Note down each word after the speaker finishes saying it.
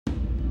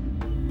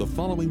The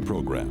following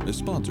program is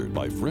sponsored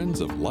by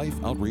Friends of Life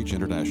Outreach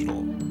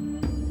International.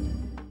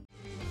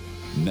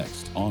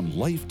 Next on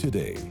Life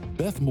Today,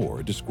 Beth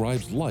Moore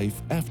describes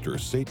life after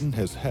Satan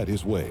has had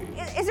his way.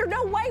 Is there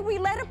no way we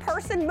let a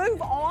person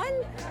move on?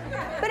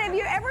 But have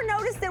you ever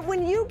noticed that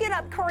when you get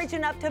up courage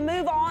enough to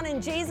move on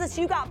in Jesus,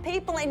 you got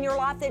people in your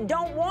life that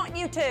don't want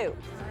you to?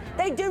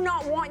 They do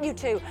not want you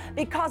to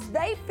because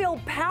they feel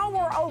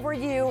power over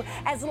you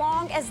as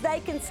long as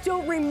they can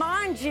still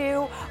remind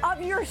you of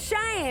your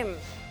shame.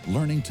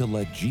 Learning to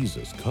let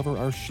Jesus cover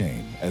our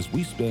shame as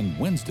we spend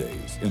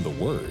Wednesdays in the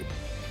Word.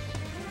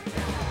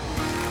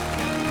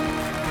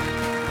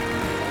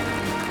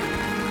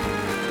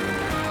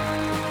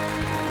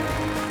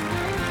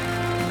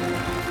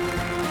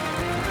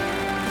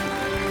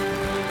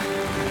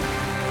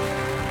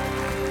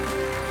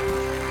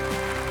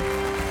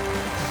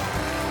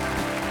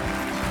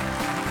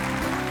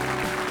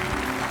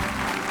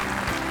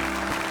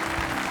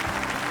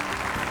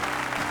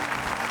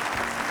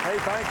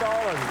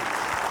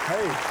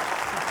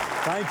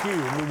 Thank you,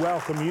 and we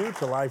welcome you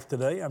to Life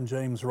Today. I'm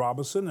James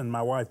Robison, and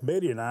my wife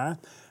Betty and I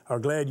are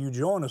glad you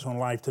join us on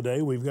Life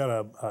Today. We've got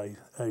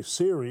a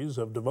series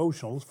of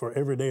devotionals for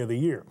every day of the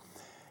year.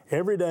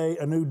 Every day,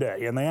 a new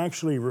day, and they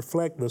actually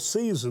reflect the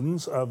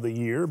seasons of the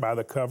year by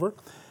the cover,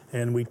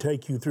 and we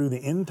take you through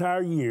the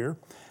entire year,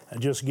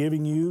 just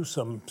giving you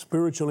some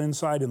spiritual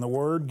insight in the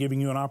Word, giving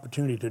you an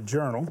opportunity to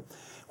journal,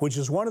 which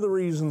is one of the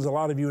reasons a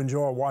lot of you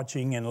enjoy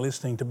watching and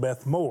listening to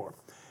Beth Moore.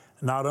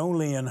 Not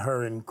only in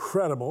her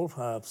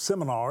incredible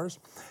seminars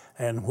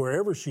and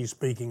wherever she's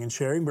speaking and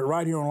sharing, but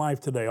right here on Life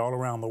Today all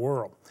around the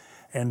world.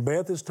 And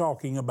Beth is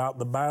talking about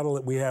the battle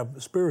that we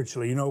have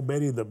spiritually. You know,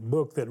 Betty, the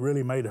book that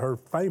really made her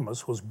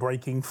famous was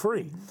Breaking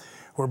Free,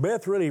 where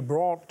Beth really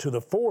brought to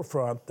the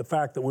forefront the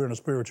fact that we're in a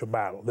spiritual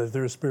battle, that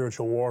there's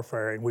spiritual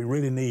warfare, and we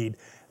really need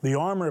the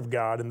armor of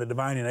God and the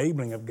divine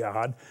enabling of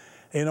God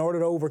in order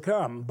to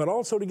overcome, but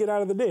also to get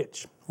out of the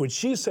ditch, which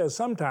she says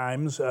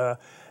sometimes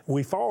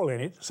we fall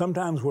in it,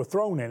 sometimes we're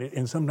thrown in it,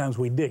 and sometimes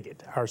we dig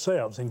it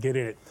ourselves and get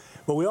in it.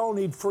 But we all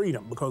need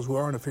freedom because we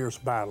are in a fierce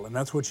battle, and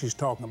that's what she's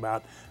talking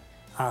about.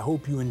 I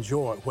hope you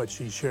enjoy what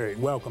she's sharing.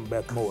 Welcome,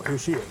 Beth Moore. Here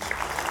she is.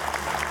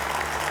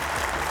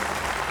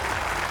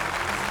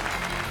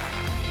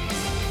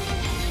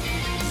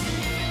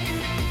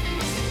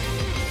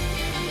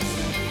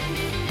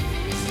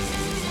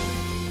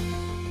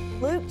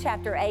 Luke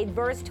chapter 8,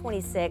 verse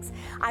 26.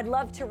 I'd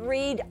love to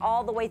read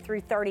all the way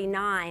through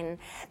 39.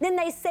 Then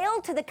they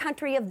sailed to the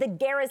country of the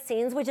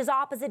Gerasenes, which is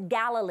opposite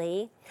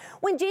Galilee.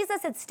 When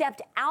Jesus had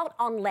stepped out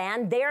on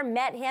land, there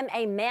met him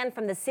a man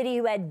from the city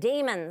who had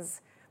demons.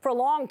 For a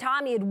long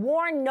time he had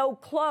worn no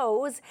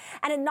clothes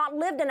and had not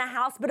lived in a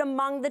house but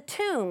among the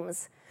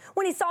tombs.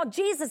 When he saw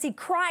Jesus, he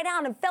cried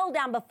out and fell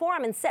down before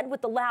him and said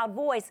with a loud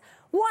voice,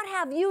 "What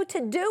have you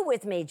to do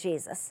with me,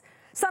 Jesus,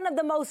 Son of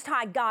the Most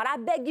High God? I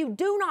beg you,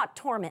 do not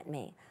torment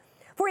me."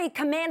 For he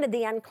commanded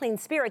the unclean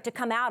spirit to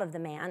come out of the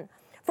man.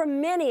 For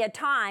many a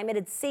time it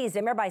had seized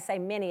him. Everybody say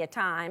many a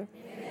time.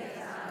 Many a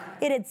time.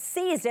 It had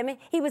seized him.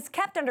 He was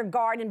kept under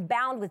guard and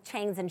bound with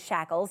chains and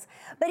shackles.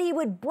 But he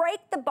would break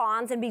the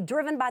bonds and be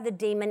driven by the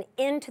demon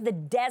into the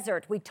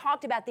desert. We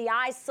talked about the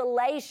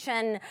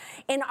isolation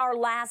in our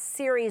last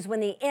series when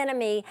the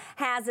enemy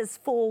has his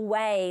full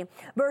way.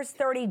 Verse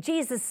 30,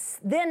 Jesus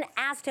then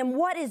asked him,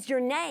 "What is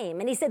your name?"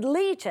 And he said,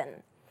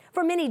 "Legion."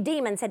 For many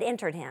demons had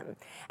entered him,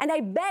 and they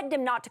begged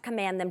him not to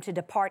command them to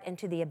depart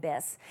into the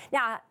abyss.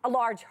 Now, a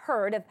large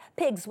herd of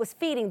pigs was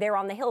feeding there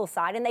on the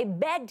hillside, and they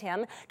begged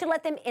him to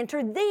let them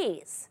enter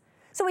these.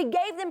 So he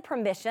gave them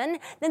permission.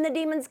 Then the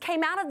demons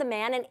came out of the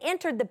man and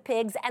entered the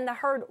pigs, and the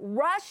herd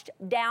rushed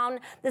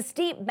down the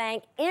steep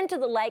bank into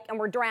the lake and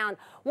were drowned.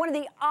 One of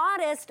the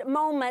oddest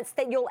moments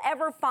that you'll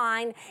ever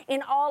find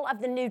in all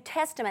of the New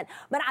Testament.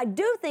 But I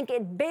do think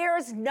it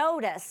bears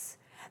notice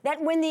that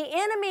when the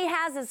enemy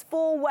has his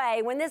full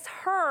way, when this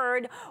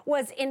herd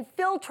was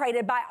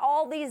infiltrated by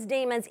all these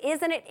demons,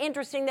 isn't it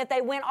interesting that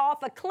they went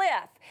off a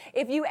cliff?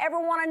 If you ever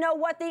want to know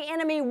what the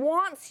enemy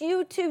wants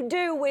you to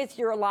do with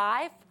your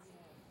life,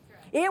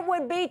 it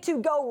would be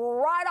to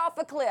go right off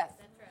a cliff.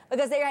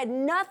 Because they had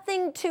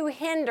nothing to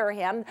hinder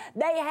him.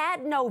 They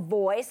had no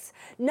voice,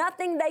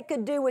 nothing they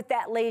could do with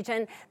that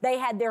legion. They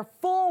had their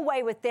full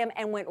way with them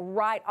and went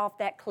right off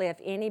that cliff.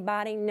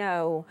 Anybody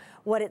know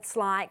what it's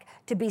like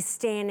to be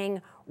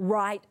standing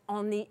right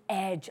on the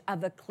edge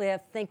of a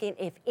cliff, thinking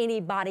if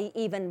anybody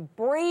even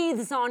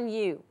breathes on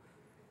you,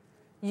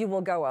 you will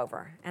go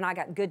over? And I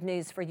got good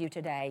news for you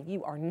today.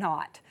 You are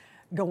not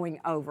going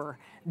over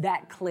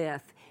that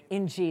cliff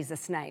in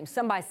Jesus' name.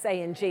 Somebody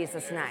say in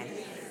Jesus' name.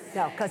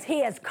 No, because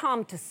he has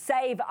come to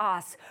save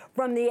us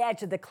from the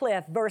edge of the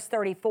cliff. Verse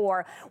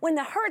 34, when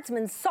the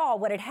herdsmen saw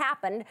what had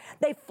happened,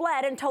 they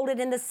fled and told it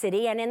in the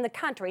city and in the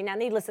country. Now,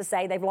 needless to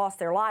say, they've lost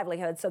their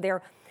livelihood, so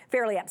they're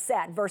fairly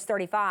upset. Verse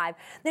 35,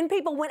 then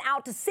people went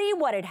out to see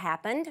what had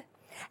happened.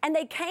 And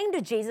they came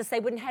to Jesus. They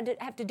wouldn't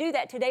have to do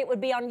that today. It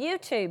would be on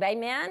YouTube,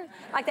 amen?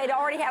 Like they'd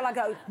already have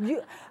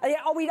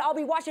we'd all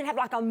be watching, have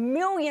like 1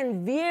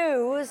 million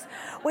views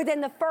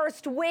within the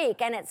first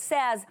week. And it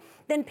says,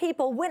 then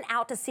people went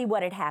out to see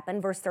what had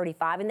happened, verse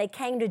 35, and they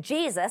came to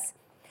Jesus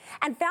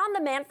and found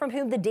the man from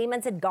whom the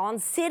demons had gone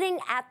sitting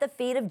at the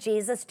feet of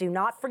Jesus. Do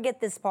not forget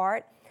this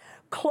part.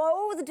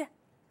 Clothed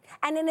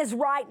and in his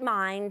right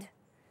mind,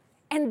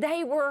 and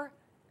they were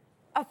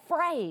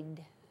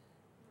afraid.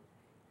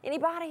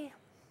 Anybody?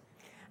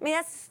 I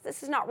mean,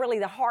 this is not really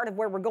the heart of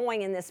where we're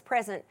going in this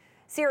present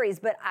series,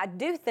 but I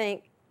do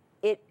think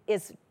it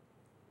is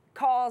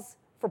cause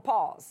for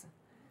pause.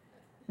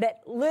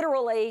 That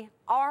literally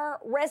our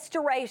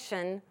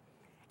restoration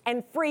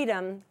and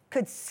freedom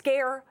could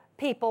scare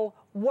people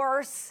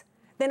worse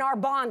than our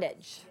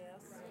bondage.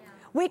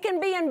 We can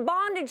be in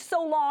bondage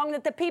so long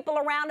that the people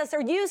around us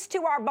are used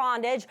to our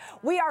bondage.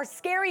 We are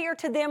scarier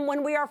to them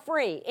when we are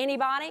free.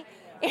 Anybody?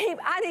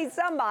 I need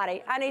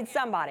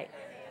somebody.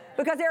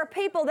 Because there are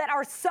people that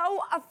are so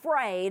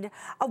afraid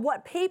of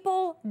what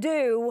people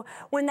do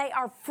when they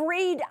are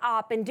freed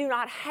up and do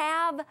not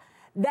have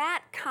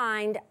that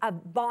kind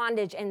of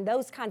bondage and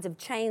those kinds of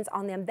chains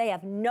on them. They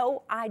have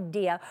no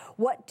idea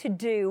what to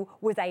do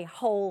with a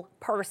whole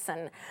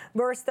person.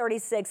 Verse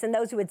 36, and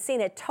those who had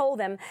seen it told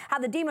them how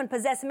the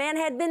demon-possessed man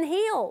had been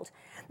healed.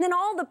 Then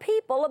all the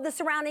people of the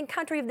surrounding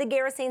country of the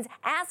Gerasenes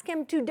asked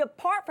him to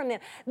depart from them.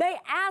 They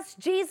asked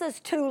Jesus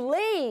to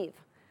leave,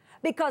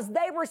 because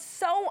they were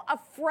so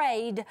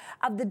afraid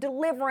of the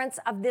deliverance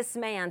of this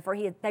man, for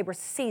they were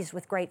seized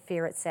with great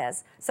fear, it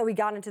says. So he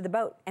got into the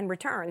boat and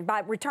returned. By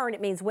return,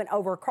 it means went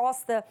over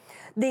across the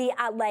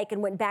lake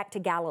and went back to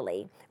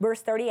Galilee.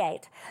 Verse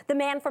 38, the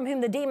man from whom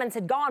the demons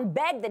had gone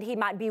begged that he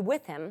might be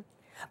with him.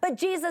 But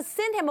Jesus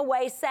sent him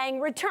away,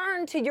 saying,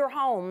 return to your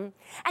home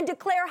and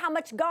declare how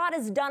much God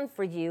has done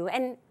for you.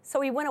 And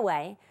so he went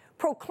away,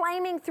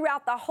 proclaiming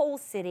throughout the whole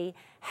city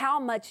how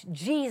much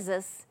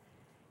Jesus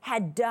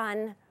had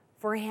done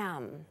for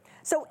him.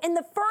 So in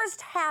the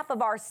first half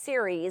of our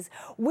series,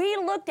 we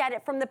looked at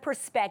it from the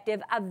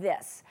perspective of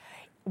this.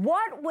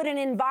 What would an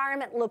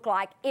environment look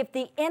like if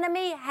the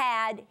enemy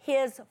had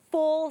his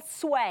full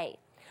sway?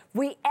 If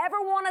we ever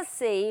want to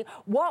see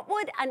what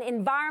would an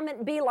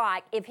environment be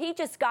like if he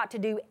just got to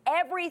do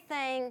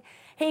everything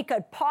he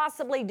could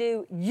possibly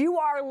do, you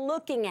are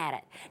looking at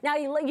it. Now,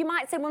 you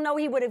might say, well, no,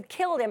 he would have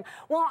killed him.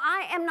 Well,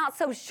 I am not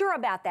so sure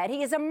about that.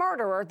 He is a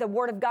murderer. The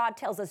Word of God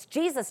tells us.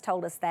 Jesus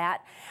told us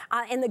that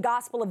in the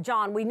Gospel of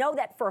John. We know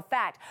that for a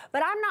fact.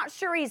 But I'm not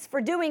sure he's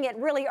for doing it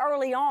really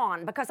early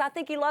on, because I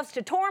think he loves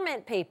to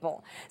torment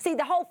people. See,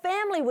 the whole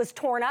family was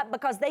torn up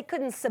because they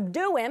couldn't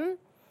subdue him.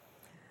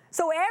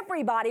 So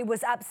everybody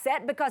was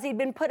upset because he'd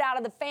been put out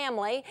of the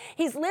family.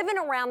 He's living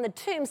around the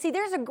tomb. See,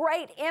 there's a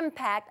great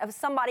impact of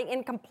somebody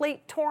in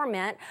complete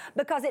torment,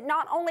 because it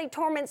not only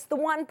torments the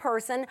one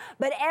person,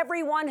 but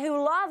everyone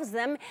who loves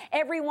them,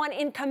 everyone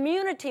in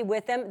community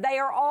with them, they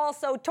are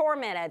also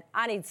tormented.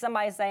 I need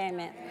somebody to say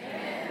amen.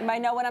 Anybody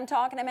know what I'm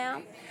talking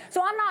about?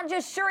 So I'm not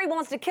just sure he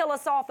wants to kill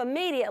us off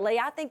immediately.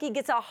 I think he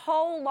gets a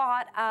whole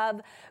lot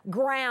of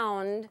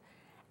ground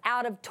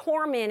out of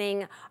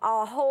tormenting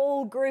a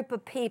whole group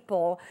of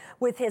people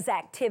with his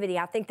activity.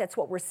 I think that's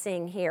what we're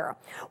seeing here.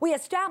 We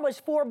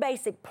established 4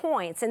 basic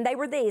points, and they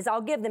were these.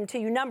 I'll give them to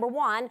you. Number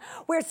 1,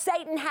 where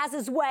Satan has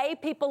his way,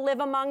 people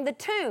live among the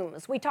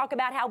tombs. We talk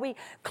about how we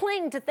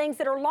cling to things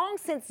that are long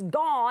since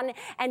gone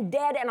and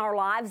dead in our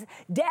lives,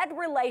 dead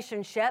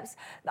relationships,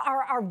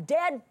 our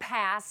dead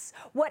pasts,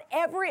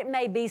 whatever it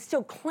may be,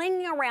 still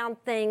clinging around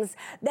things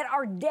that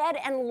are dead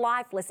and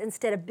lifeless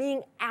instead of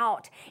being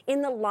out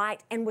in the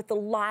light and with the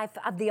life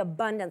of the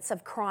abundance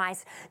of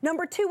Christ.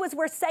 Number 2 is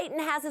where Satan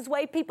has his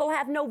way, people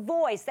have no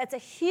voice. That's a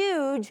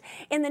huge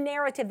in the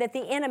narrative, that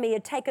the enemy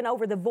had taken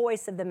over the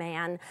voice of the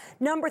man.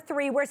 Number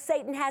 3, where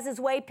Satan has his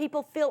way,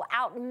 people feel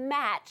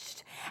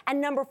outmatched. And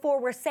number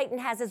 4, where Satan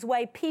has his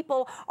way,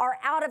 people are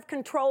out of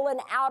control and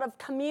out of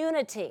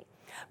community.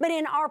 But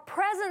in our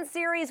present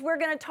series, we're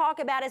going to talk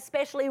about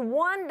especially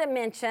one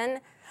dimension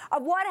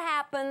of what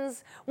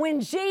happens when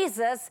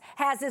Jesus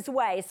has his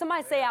way.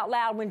 Somebody say out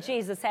loud, when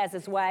Jesus has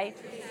his way.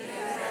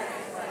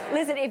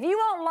 Listen, if you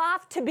want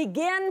life to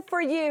begin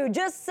for you,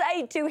 just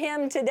say to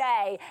him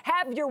today,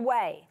 have your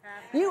way.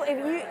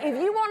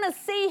 If you want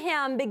to see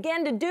him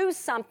begin to do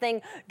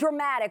something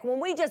dramatic, when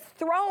we just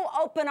throw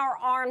open our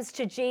arms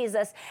to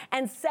Jesus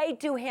and say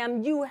to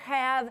him, you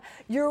have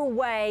your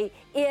way,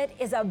 it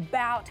is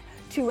about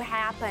to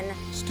happen.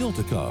 Still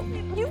to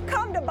come. You've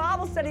come to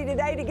Bible study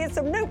today to get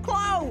some new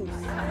clothes.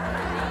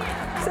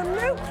 Some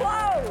new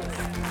clothes.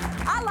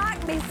 I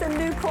like me some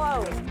new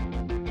clothes.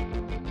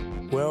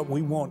 Well,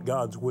 we want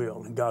God's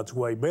will and God's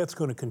way. Beth's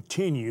going to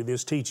continue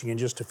this teaching in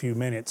just a few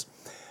minutes.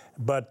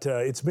 But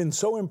it's been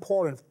so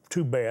important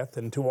to Beth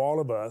and to all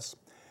of us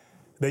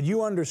that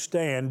you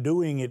understand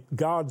doing it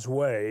God's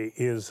way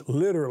is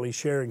literally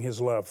sharing his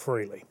love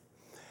freely.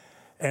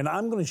 And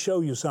I'm going to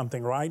show you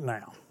something right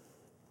now.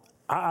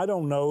 I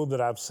don't know that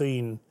I've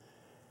seen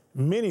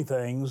many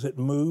things that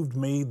moved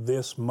me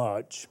this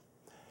much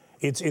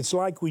It's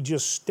like we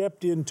just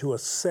stepped into a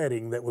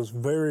setting that was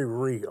very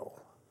real,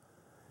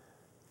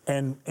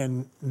 and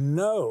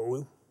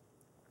know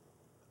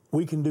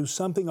we can do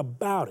something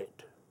about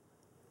it.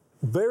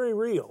 Very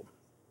real,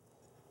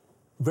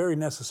 very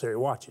necessary.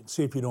 Watch it,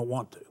 see if you don't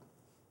want to.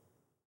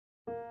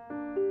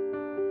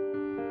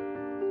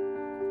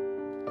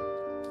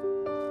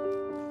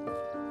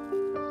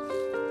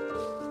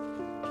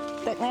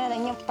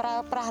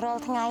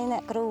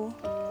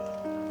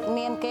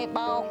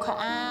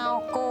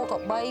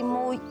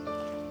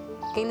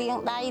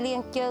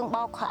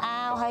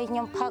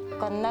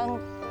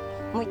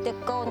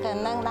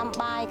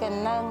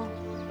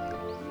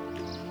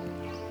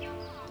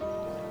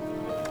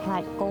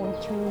 Like con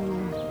chư,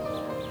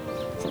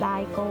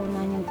 đai con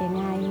là những cái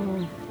ngày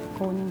luôn,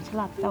 con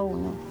slap đầu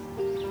nữa,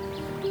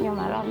 nhưng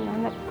mà làm nó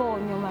nát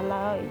con nhưng mà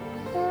lời.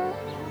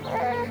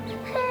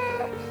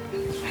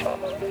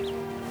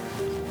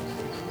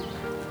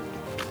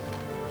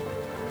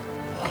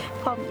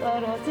 Không ở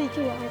đó gì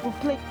chứ anh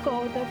flick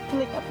con, tôi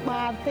flick up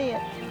ba tiền.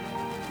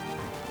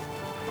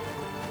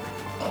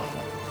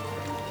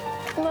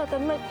 Mà tôi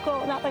nát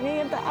con, nào tôi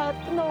nghe ta ớt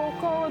nô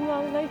con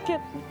mà lấy chết.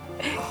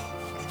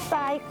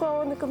 Tai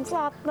con cầm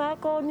slap ná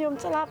con nhôm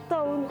slap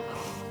đầu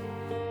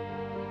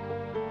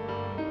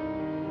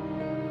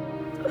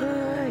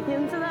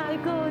nhôm slap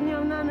con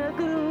nhôm nó nó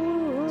cứ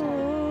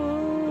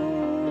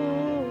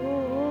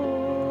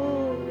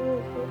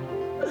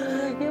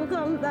nhôm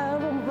không ta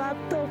không bắt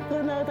tục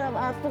nó ta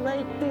bắt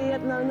lấy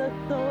tiền nó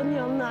con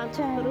nhôm nó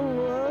chạy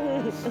đuổi.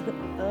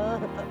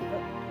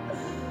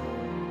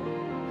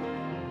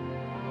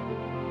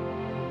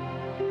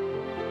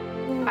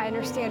 I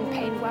understand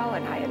pain well,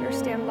 and I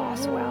understand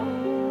loss well.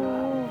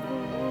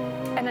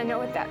 And I know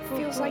what that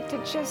feels like to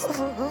just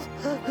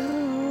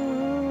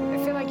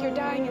feel like you're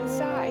dying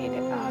inside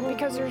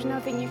because there's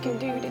nothing you can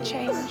do to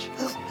change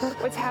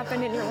what's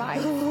happened in your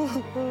life.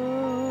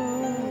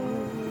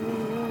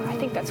 I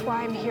think that's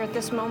why I'm here at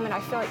this moment.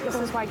 I feel like this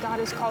is why God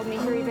has called me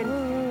here even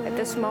at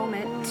this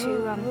moment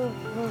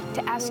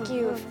to ask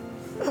you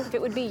if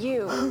it would be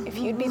you, if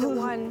you'd be the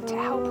one to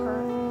help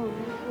her.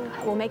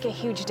 Will make a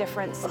huge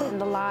difference in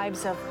the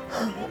lives of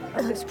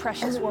this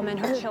precious woman,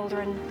 her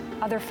children,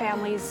 other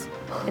families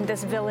in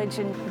this village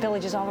and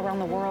villages all around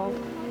the world.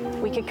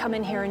 We could come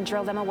in here and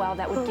drill them a well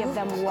that would give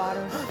them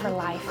water for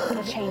life.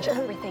 It'll change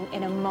everything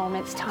in a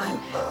moment's time.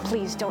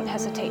 Please don't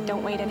hesitate.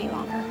 Don't wait any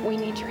longer. We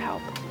need your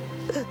help.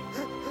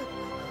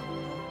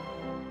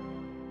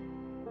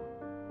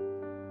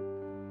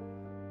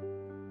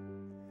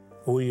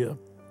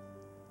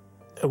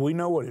 We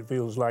know what it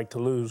feels like to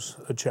lose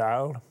a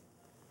child.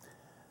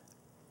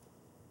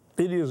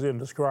 It is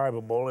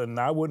indescribable, and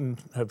I wouldn't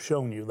have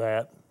shown you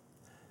that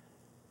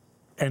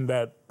and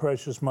that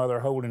precious mother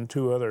holding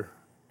two other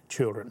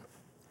children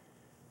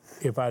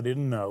if I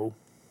didn't know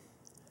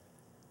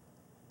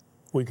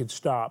we could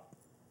stop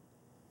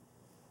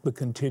the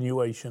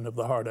continuation of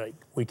the heartache.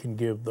 We can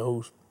give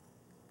those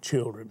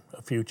children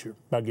a future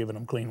by giving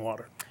them clean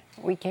water.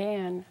 We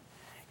can.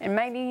 And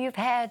maybe you've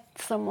had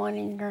someone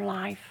in your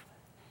life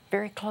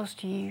very close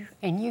to you,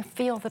 and you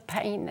feel the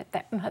pain that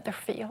that mother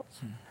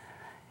feels.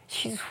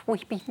 She's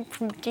weeping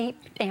from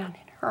deep down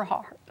in her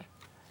heart.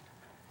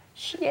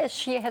 Yes,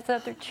 she has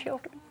other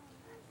children,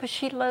 but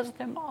she loves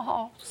them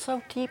all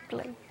so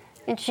deeply,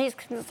 and she's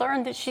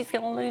concerned that she's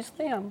going to lose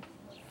them.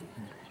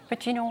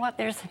 But you know what?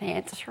 There's an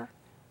answer.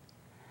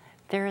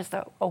 There is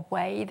a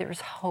way,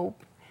 there's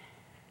hope,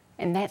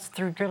 and that's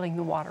through drilling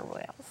the water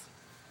wells.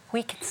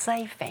 We can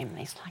save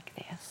families like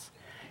this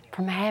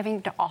from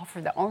having to offer,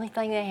 the only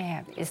thing they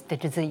have is the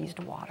diseased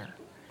water.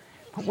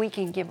 But we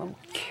can give them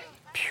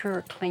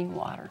pure, clean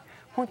water.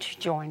 Won't you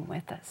join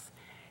with us?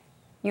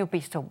 You'll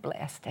be so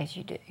blessed as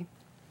you do.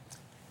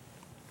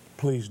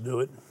 Please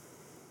do it.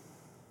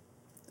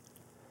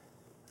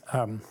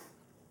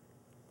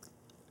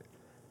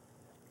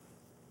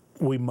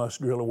 We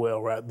must drill a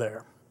well right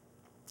there.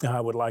 Now, I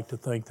would like to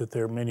think that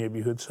there are many of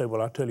you who'd say,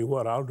 well, I'll tell you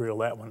what, I'll drill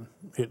that one.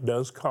 It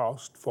does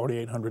cost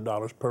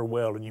 $4,800 per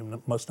well, and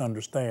you must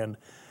understand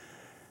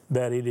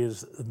that it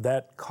is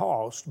that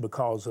cost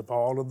because of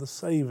all of the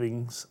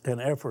savings and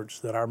efforts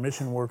that our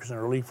mission workers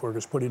and relief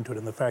workers put into it,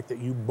 and the fact that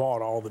you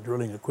bought all the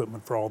drilling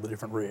equipment for all the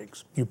different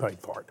rigs. You paid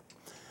for it.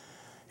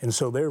 And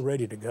so they're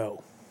ready to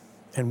go.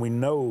 And we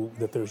know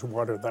that there's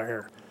water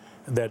there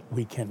that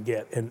we can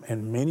get.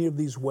 And many of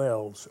these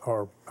wells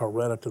are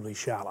relatively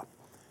shallow,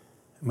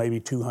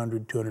 maybe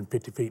 200,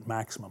 250 feet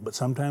maximum. But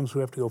sometimes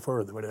we have to go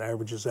further, but it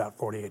averages out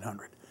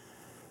 4,800.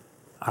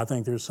 I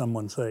think there's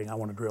someone saying, I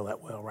want to drill that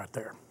well right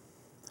there.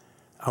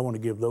 I want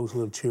to give those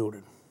little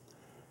children,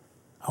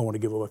 I want to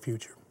give them a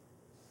future.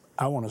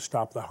 I want to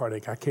stop the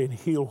heartache. I can't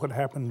heal what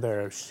happened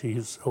there.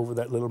 She's over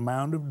that little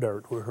mound of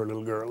dirt where her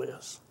little girl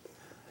is.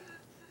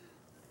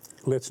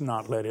 Let's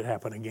not let it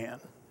happen again.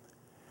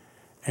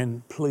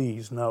 And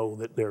please know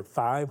that there are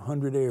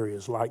 500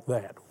 areas like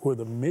that where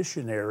the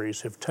missionaries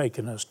have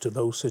taken us to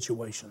those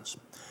situations,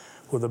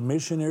 where the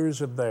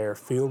missionaries are there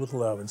filled with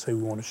love and say,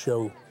 we want to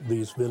show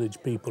these village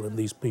people and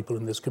these people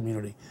in this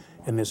community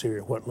in this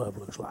area what love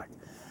looks like.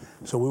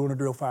 So we want to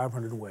drill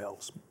 500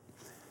 wells,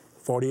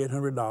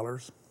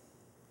 $4,800.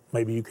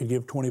 Maybe you could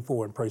give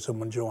 24 and pray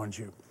someone joins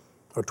you,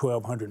 or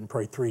 1,200 and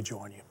pray 3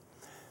 join you.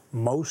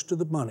 Most of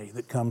the money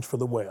that comes for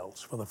the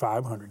wells, for the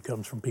 500,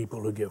 comes from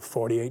people who give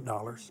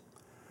 $48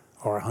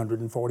 or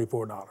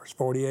 $144.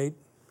 48,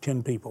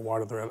 10 people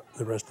water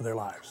the rest of their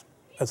lives.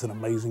 That's an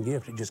amazing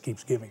gift. It just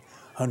keeps giving.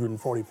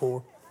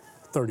 144,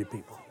 30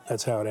 people.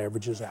 That's how it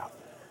averages out.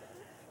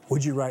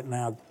 Would you right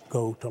now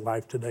go to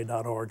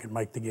lifetoday.org and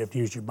make the gift?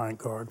 Use your bank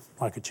card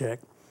like a check.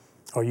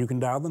 Or you can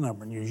dial the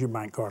number and use your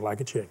bank card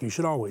like a check. You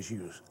should always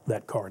use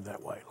that card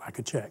that way, like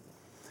a check.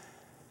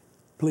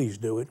 Please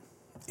do it.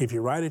 If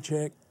you write a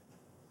check,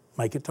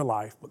 make it to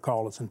Life, but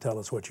call us and tell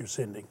us what you're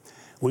sending.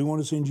 We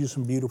want to send you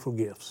some beautiful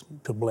gifts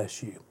to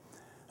bless you.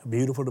 A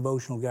beautiful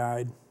devotional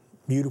guide,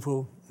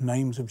 beautiful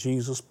names of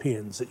Jesus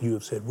pins that you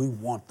have said, we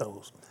want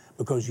those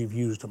because you've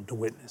used them to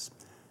witness.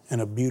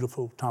 And a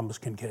beautiful Thomas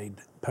Kincaid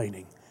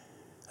painting,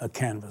 a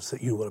canvas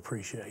that you will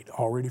appreciate,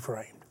 already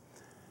framed.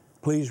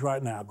 Please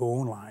right now go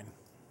online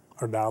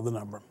or dial the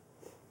number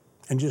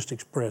and just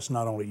express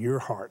not only your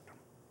heart,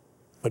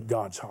 but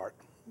God's heart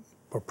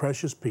for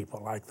precious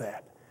people like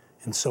that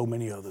and so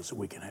many others that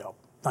we can help.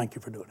 Thank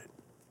you for doing it.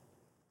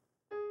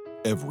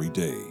 Every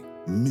day,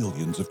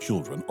 millions of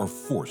children are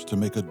forced to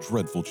make a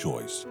dreadful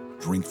choice: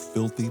 drink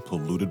filthy,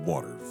 polluted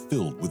water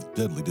filled with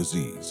deadly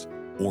disease,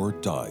 or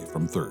die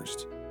from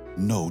thirst.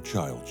 No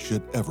child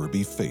should ever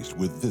be faced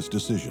with this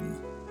decision.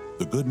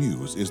 The good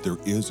news is there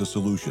is a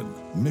solution.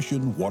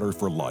 Mission Water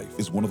for Life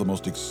is one of the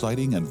most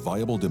exciting and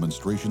viable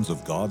demonstrations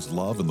of God's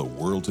love in the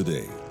world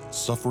today.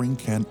 Suffering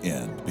can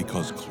end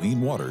because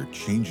clean water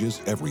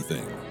changes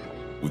everything.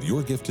 With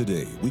your gift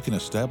today, we can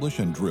establish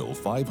and drill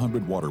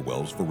 500 water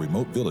wells for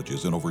remote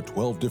villages in over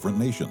 12 different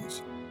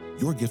nations.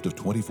 Your gift of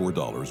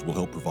 $24 will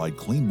help provide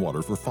clean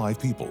water for 5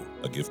 people.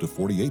 A gift of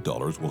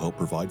 $48 will help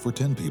provide for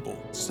 10 people.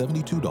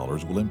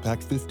 $72 will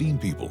impact 15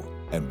 people.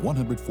 And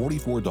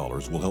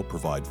 $144 will help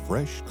provide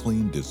fresh,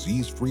 clean,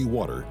 disease-free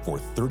water for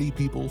 30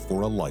 people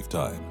for a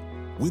lifetime.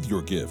 With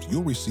your gift,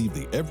 you'll receive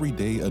the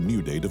Everyday a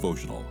New Day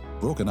devotional.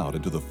 Broken out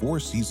into the 4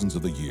 seasons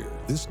of the year,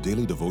 this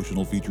daily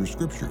devotional features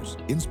scriptures,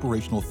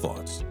 inspirational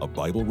thoughts, a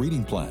Bible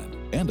reading plan,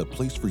 and a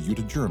place for you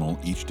to journal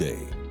each day.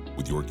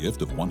 With your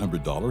gift of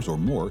 $100 or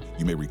more,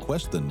 you may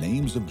request the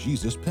Names of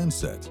Jesus pen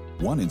set,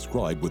 one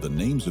inscribed with the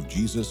names of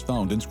Jesus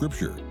found in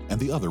Scripture, and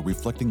the other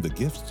reflecting the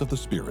gifts of the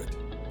Spirit.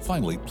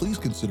 Finally, please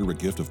consider a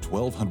gift of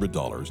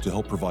 $1,200 to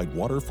help provide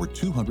water for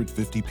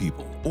 250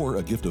 people, or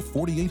a gift of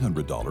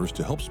 $4,800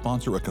 to help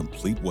sponsor a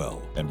complete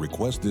well, and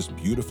request this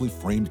beautifully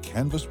framed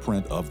canvas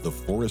print of The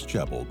Forest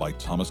Chapel by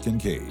Thomas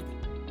Kincaid.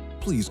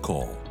 Please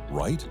call,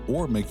 write,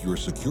 or make your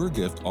secure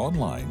gift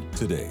online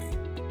today.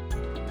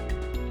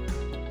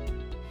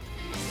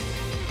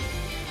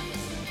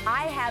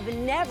 I have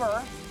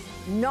never,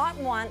 not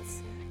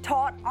once,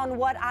 taught on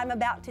what I'm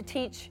about to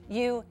teach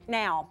you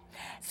now.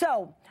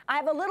 So, I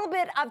have a little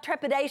bit of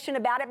trepidation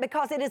about it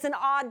because it is an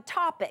odd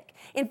topic.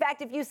 In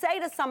fact, if you say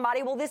to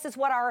somebody, well, this is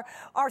what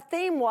our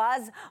theme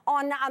was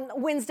on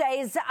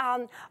Wednesdays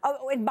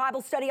in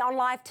Bible study on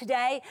Life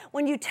Today,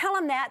 when you tell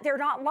them that, they're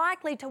not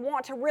likely to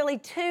want to really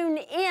tune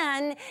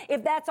in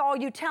if that's all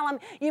you tell them.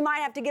 You might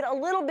have to get a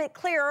little bit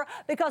clearer,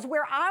 because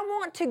where I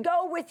want to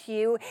go with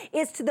you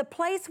is to the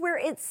place where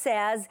it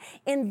says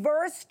in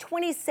verse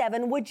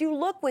 27, would you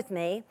look with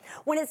me,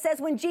 when it says,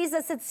 when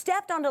Jesus had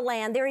stepped onto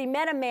land, there he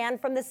met a man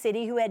from the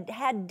city who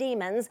had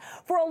demons.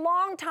 For a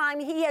long time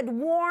he had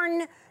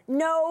worn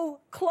no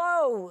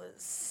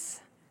clothes.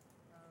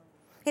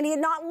 And he had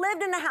not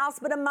lived in a house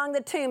but among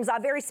the tombs. I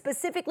very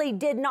specifically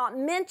did not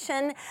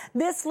mention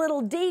this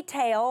little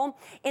detail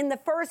in the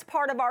first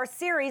part of our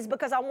series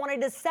because I wanted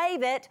to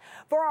save it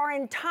for our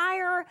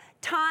entire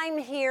time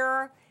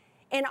here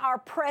in our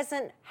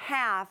present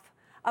half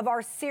of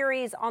our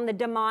series on the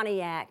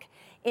demoniac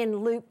in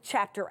Luke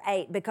chapter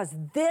 8, because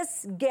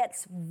this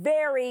gets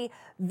very,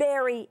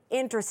 very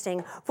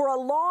interesting. For a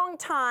long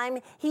time,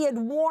 he had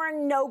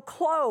worn no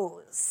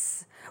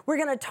clothes. We're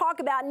going to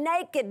talk about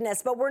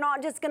nakedness, but we're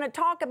not just going to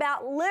talk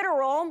about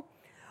literal.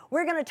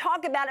 We're going to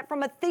talk about it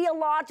from a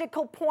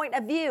theological point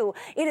of view.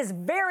 It is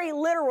very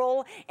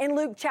literal in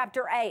Luke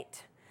chapter 8.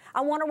 I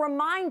want to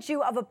remind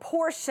you of a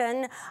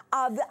portion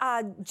of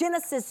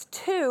Genesis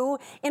 2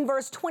 in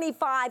verse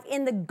 25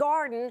 in the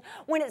garden,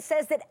 when it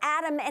says that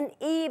Adam and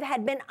Eve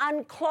had been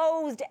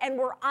unclothed and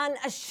were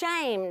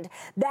unashamed.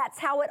 That's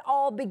how it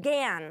all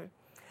began.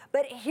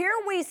 But here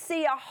we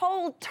see a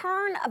whole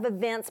turn of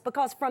events,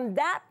 because from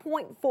that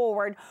point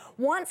forward,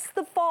 once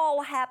the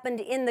fall happened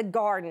in the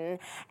garden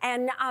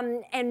and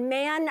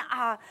man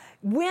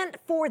went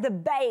for the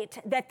bait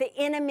that the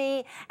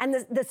enemy and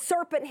the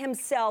serpent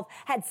himself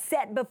had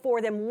set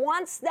before them,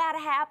 once that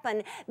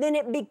happened, then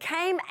it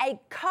became a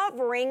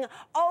covering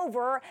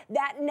over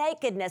that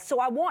nakedness. So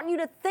I want you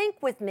to think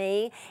with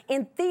me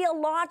in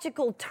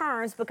theological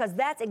terms, because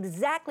that's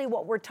exactly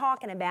what we're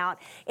talking about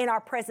in our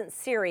present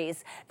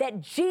series,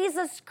 that Jesus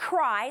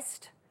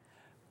Christ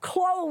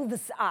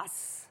clothes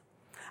us.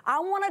 I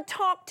want to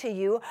talk to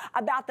you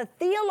about the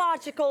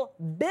theological,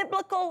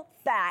 biblical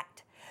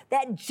fact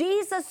that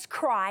Jesus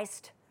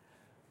Christ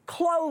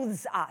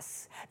clothes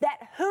us,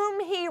 that whom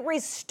he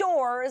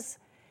restores,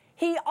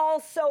 he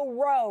also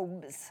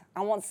robes.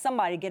 I want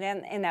somebody to get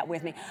in that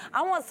with me.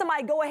 I want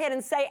somebody to go ahead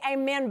and say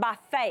amen by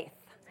faith.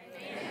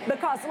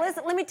 Because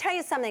listen, let me tell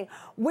you something.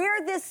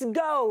 Where this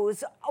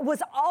goes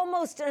was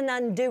almost an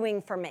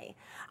undoing for me.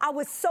 I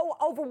was so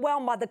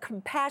overwhelmed by the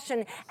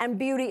compassion and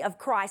beauty of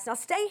Christ. Now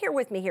stay here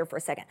with me here for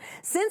a second.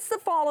 Since the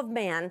fall of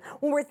man,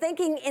 when we're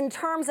thinking in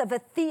terms of a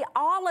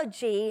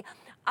theology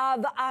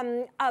of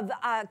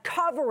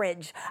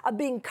coverage, of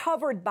being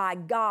covered by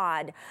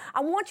God,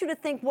 I want you to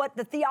think what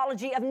the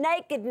theology of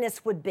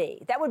nakedness would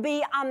be. That would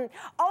be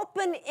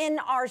open in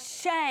our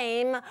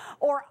shame,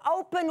 or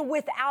open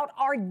without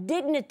our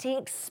dignity,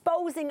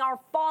 exposing our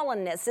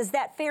fallenness. Is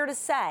that fair to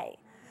say?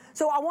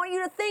 So I want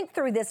you to think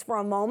through this for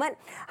a moment.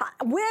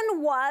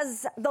 When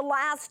was the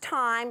last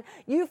time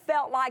you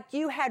felt like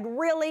you had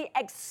really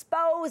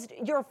exposed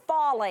your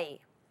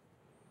folly?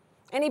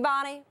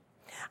 Anybody?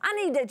 I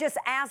need to just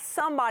ask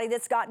somebody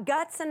that's got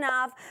guts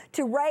enough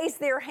to raise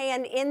their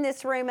hand in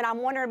this room, and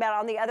I'm wondering about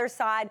on the other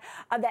side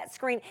of that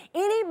screen.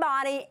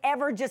 Anybody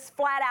ever just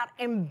flat out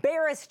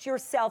embarrassed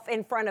yourself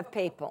in front of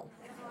people?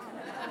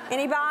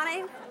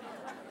 Anybody?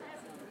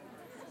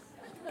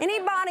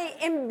 Anybody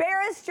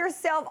embarrassed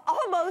yourself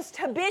almost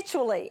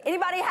habitually?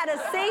 Anybody had a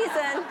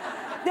season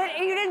that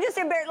you didn't just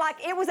embarrass, like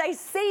it was a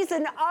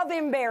season of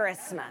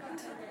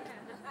embarrassment?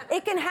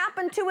 It can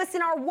happen to us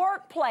in our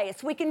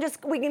workplace. We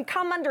can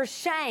come under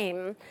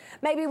shame.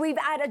 Maybe we've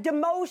had a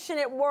demotion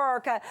at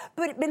work,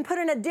 been put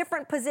in a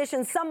different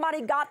position.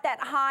 Somebody got that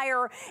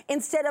higher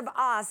instead of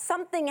us.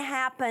 Something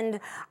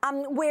happened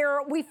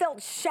where we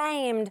felt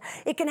shamed.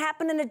 It can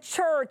happen in a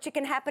church. It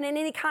can happen in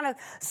any kind of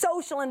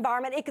social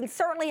environment. It can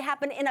certainly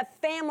happen in a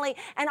family,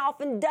 and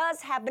often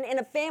does happen in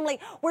a family,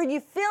 where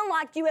you feel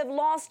like you have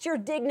lost your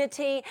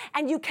dignity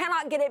and you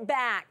cannot get it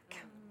back.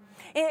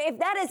 If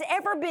that has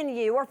ever been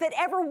you, or if it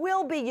ever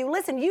will be you,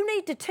 listen, you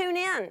need to tune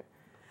in.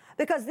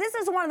 Because this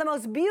is one of the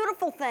most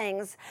beautiful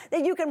things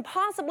that you can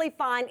possibly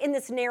find in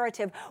this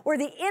narrative, where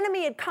the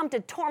enemy had come to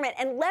torment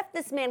and left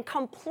this man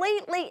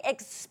completely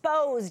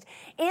exposed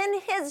in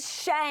his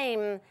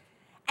shame,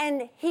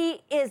 and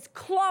he is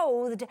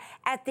clothed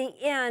at the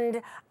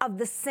end of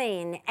the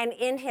scene and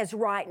in his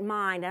right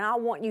mind. And I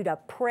want you to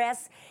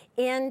press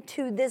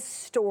into this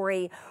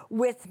story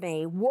with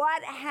me.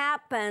 What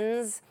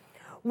happens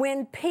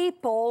when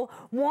people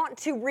want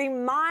to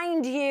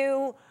remind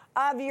you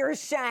of your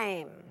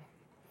shame?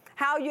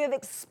 How you have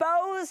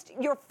exposed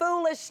your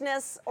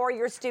foolishness or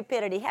your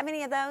stupidity. Have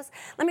any of those?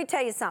 Let me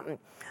tell you something.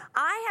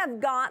 I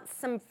have got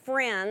some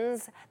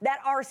friends that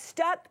are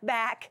stuck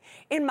back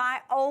in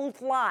my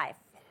old life.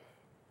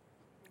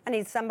 I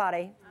need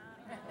somebody.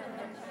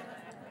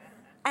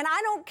 And I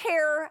don't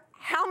care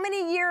how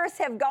many years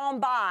have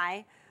gone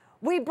by,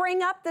 we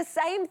bring up the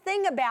same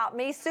thing about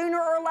me sooner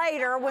or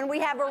later when we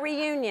have a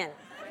reunion.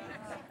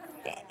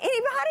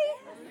 Anybody?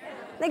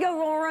 They go,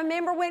 well,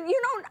 remember when?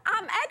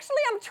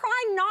 I'm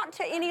trying not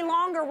to any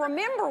longer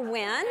remember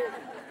when,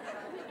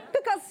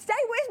 because stay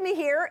with me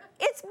here,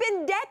 it's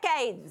been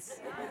decades.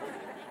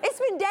 It's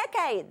been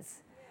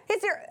decades.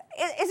 Is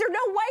there no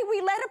way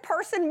we let a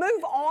person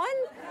move on?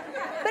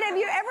 But have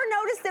you ever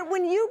noticed that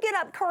when you get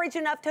up courage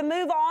enough to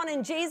move on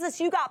in Jesus,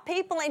 you got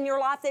people in your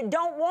life that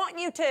don't want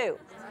you to?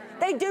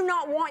 They do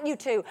not want you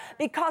to,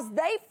 because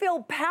they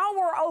feel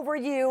power over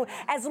you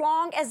as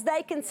long as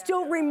they can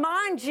still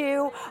remind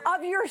you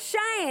of your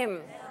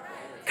shame.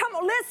 Come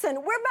on, listen,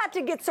 we're about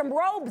to get some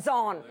robes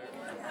on.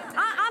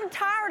 I'm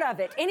tired of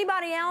it.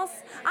 Anybody else?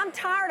 I'm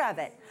tired of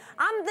it.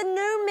 I'm the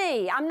new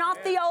me. I'm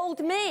not the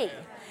old me.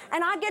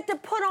 And I get to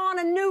put on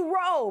a new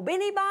robe.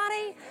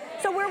 Anybody?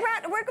 So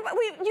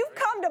you've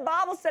come to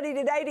Bible study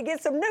today to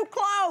get some new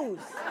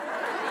clothes.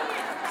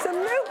 Some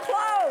new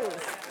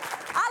clothes.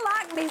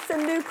 I like me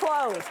some new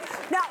clothes.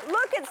 Now,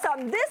 look at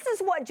something. This is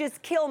what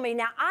just killed me.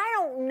 Now, I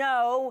don't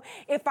know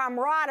if I'm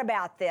right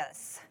about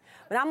this,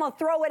 but I'm going to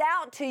throw it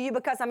out to you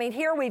because,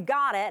 here we've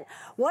got it.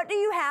 What do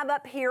you have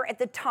up here at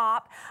the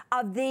top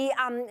of the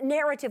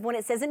narrative when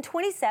it says in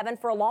 27,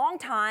 for a long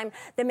time,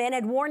 the man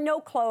had worn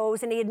no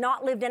clothes and he had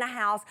not lived in a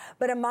house,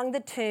 but among the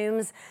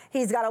tombs.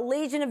 He's got a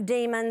legion of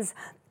demons.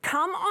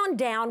 Come on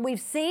down. We've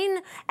seen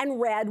and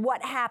read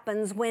what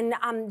happens when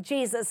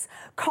Jesus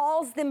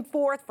calls them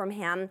forth from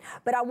him.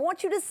 But I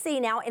want you to see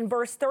now in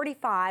verse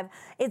 35,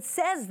 it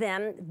says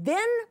then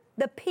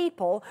the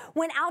people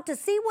went out to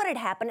see what had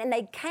happened, and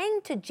they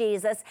came to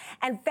Jesus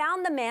and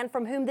found the man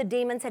from whom the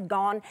demons had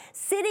gone,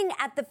 sitting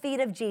at the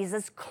feet of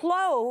Jesus,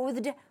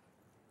 clothed.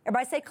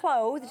 Everybody say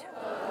clothed.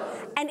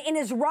 And in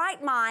his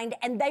right mind,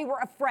 and they were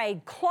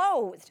afraid.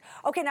 Clothed.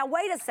 Okay, now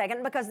wait a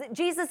second, because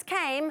Jesus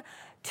came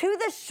to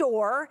the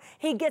shore.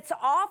 He gets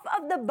off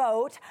of the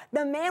boat.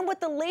 The man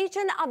with the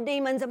legion of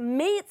demons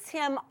meets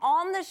him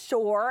on the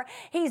shore.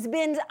 He's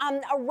been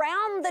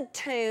around the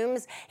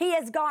tombs. He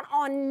has got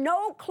on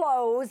no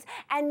clothes,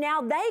 and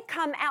now they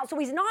come out. So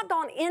he's not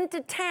gone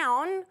into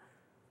town.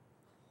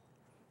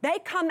 They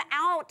come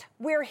out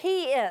where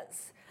he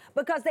is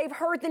because they've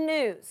heard the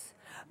news.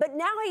 but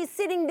now he's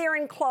sitting there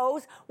in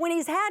clothes when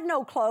he's had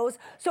no clothes.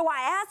 So I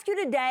ask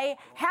you today,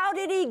 how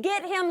did he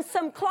get him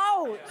some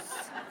clothes?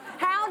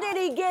 How did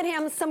he get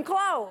him some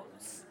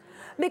clothes?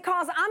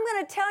 Because I'm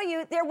going to tell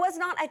you, there was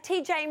not a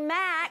TJ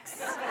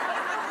Maxx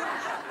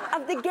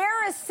of the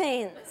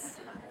Gerasenes.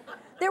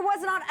 There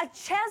was not a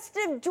chest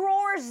of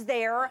drawers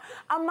there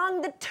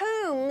among the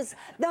tombs.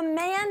 The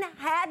man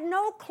had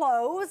no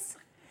clothes.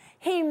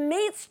 He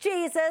meets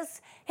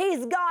Jesus.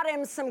 He's got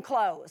him some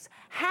clothes.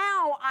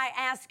 How, I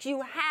ask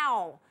you,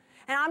 how?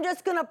 And I'm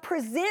just going to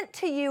present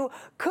to you,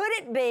 could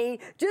it be,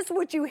 just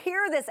what you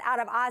hear this out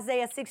of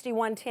Isaiah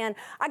 61:10.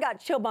 I got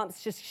chill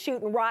bumps just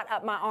shooting right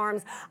up my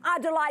arms. I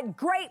delight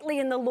greatly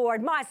in the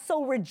Lord. My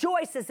soul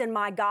rejoices in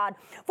my God,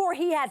 for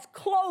he has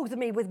clothed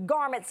me with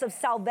garments of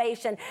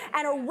salvation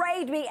and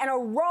arrayed me in a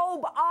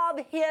robe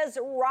of his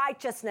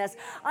righteousness.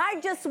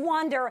 I just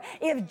wonder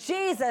if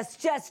Jesus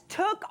just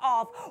took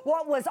off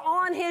what was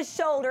on his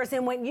shoulders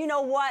and went, you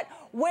know what,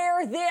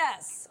 wear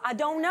this. I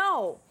don't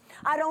know.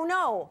 I don't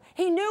know.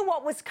 He knew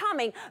what was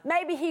coming.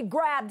 Maybe he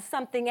grabbed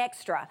something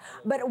extra.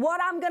 But what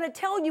I'm going to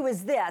tell you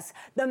is this.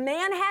 The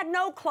man had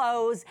no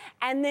clothes,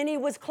 and then he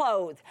was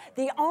clothed.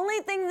 The only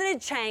thing that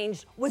had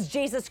changed was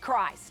Jesus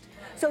Christ.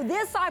 So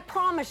this I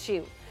promise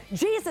you,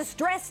 Jesus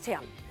dressed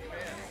him.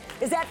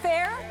 Is that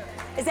fair?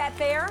 Is that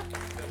fair?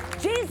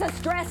 Jesus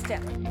dressed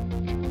him.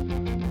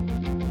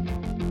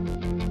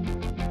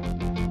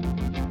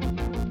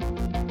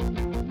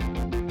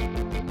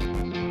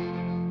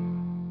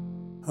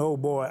 Oh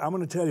boy, I'm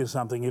going to tell you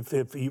something. If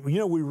we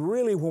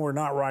really, when we're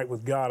not right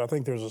with God, I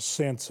think there's a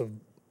sense of,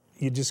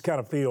 you just kind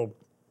of feel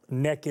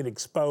naked,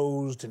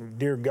 exposed, and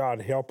dear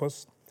God, help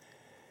us.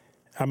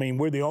 I mean,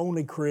 we're the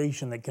only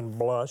creation that can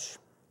blush,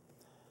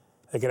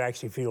 that can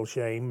actually feel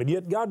shame, but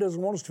yet God doesn't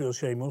want us to feel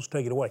shame. He wants to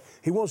take it away.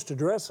 He wants to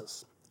dress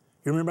us.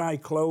 You remember how he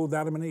clothed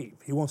Adam and Eve?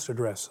 He wants to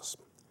dress us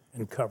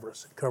and cover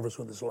us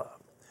with his love.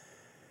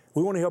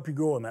 We want to help you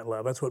grow in that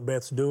love. That's what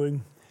Beth's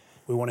doing.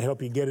 We want to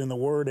help you get in the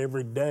Word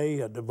every day,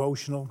 a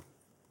devotional,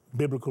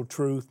 biblical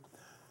truth,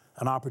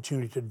 an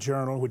opportunity to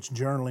journal, which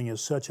journaling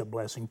is such a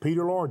blessing.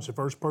 Peter Lord's the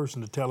first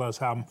person to tell us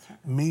how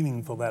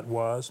meaningful that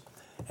was,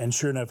 and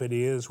sure enough it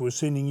is. We're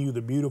sending you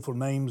the beautiful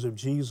names of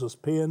Jesus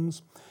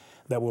pens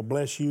that will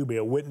bless you, be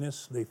a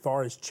witness. The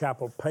Forest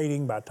Chapel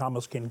painting by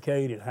Thomas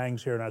Kincaid, it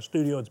hangs here in our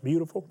studio. It's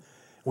beautiful.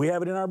 We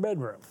have it in our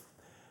bedroom.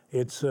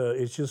 It's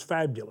just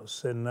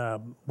fabulous,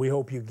 and we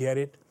hope you get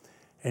it.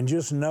 And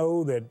just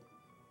know that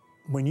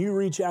when you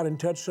reach out and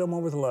touch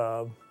someone with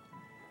love,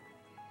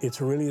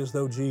 it's really as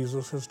though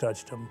Jesus has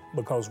touched them,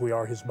 because we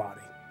are his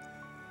body.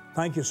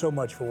 Thank you so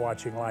much for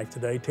watching Life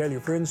Today. Tell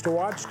your friends to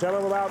watch. Tell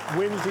them about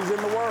Wednesdays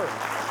in the Word.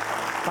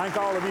 Thank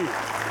all of you.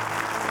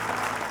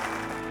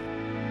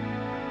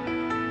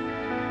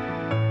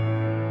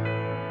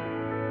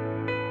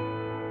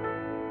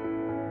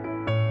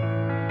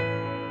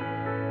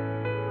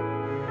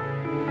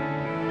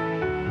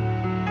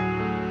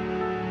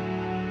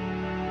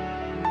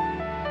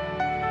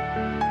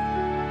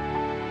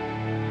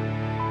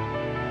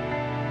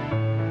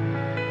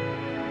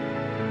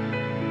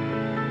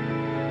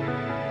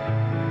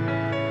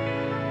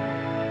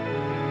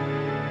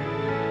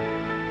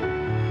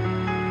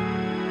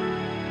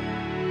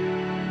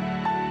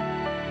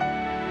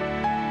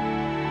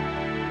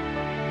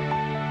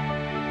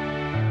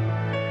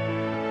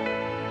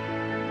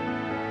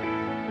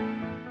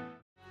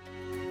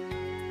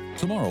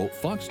 Tomorrow,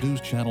 Fox News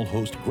Channel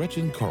host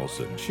Gretchen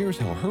Carlson shares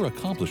how her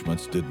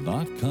accomplishments did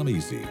not come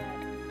easy.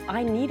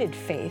 I needed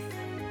faith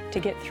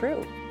to get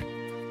through.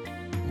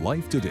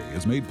 Life Today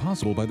is made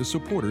possible by the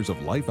supporters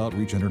of Life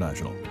Outreach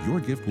International. Your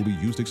gift will be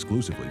used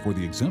exclusively for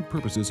the exempt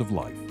purposes of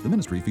life. The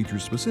ministry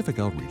features specific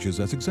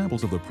outreaches as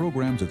examples of the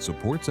programs it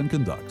supports and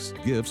conducts.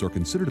 Gifts are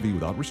considered to be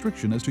without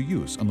restriction as to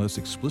use unless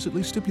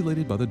explicitly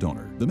stipulated by the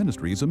donor. The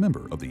ministry is a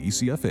member of the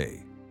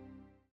ECFA.